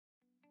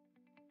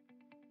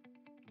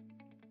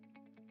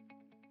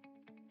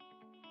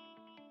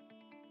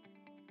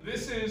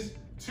This is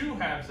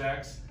 2/2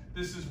 x,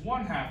 this is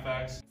 1/2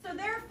 x. So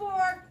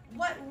therefore,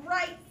 what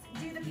rights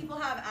do the people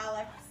have,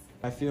 Alex?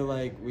 I feel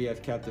like we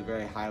have kept a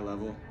very high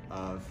level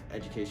of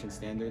education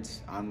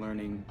standards. I'm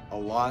learning a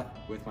lot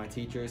with my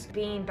teachers.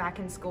 Being back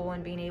in school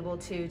and being able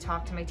to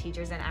talk to my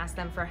teachers and ask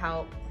them for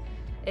help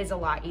is a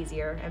lot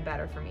easier and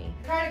better for me.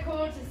 Kind of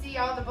cool to see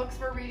all the books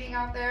we're reading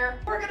out there.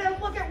 We're gonna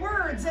look at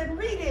words and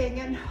reading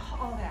and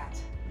all that.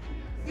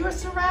 You are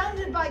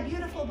surrounded by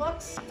beautiful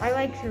books. I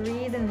like to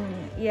read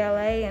in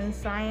ELA and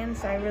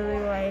science. I really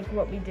like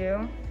what we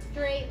do.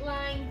 Straight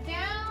line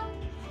down,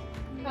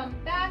 come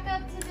back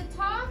up to the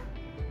top,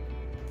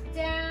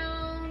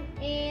 down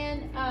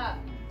and up.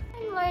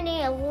 I'm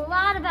learning a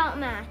lot about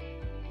math.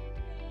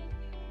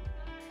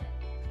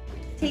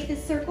 Take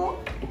this circle.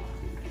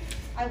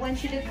 I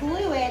want you to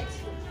glue it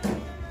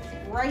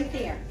right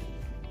there.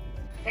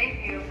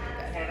 Thank you.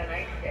 Have a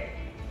nice day.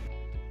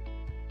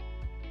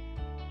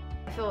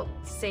 I feel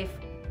safe,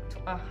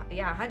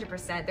 yeah,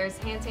 100%. There's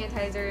hand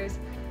sanitizers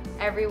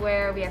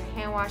everywhere. We have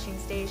hand washing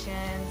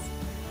stations,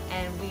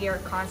 and we are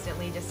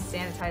constantly just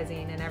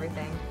sanitizing and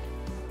everything.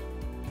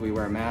 We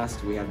wear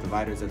masks, we have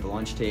dividers at the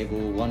lunch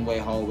table, one-way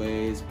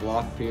hallways,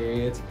 block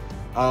periods.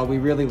 We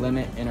really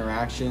limit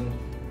interaction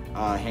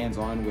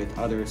hands-on with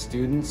other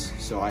students,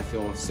 so I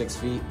feel 6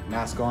 feet,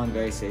 mask on,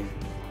 very safe.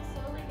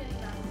 Slowly getting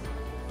back to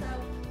school.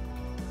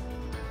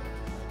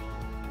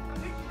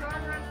 Which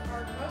genres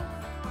are most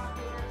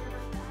popular?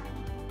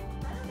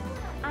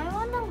 I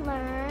want to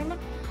learn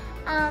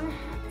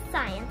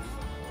science.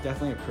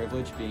 Definitely a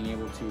privilege being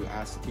able to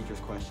ask the teachers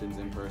questions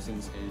in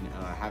person and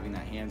having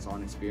that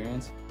hands-on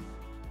experience.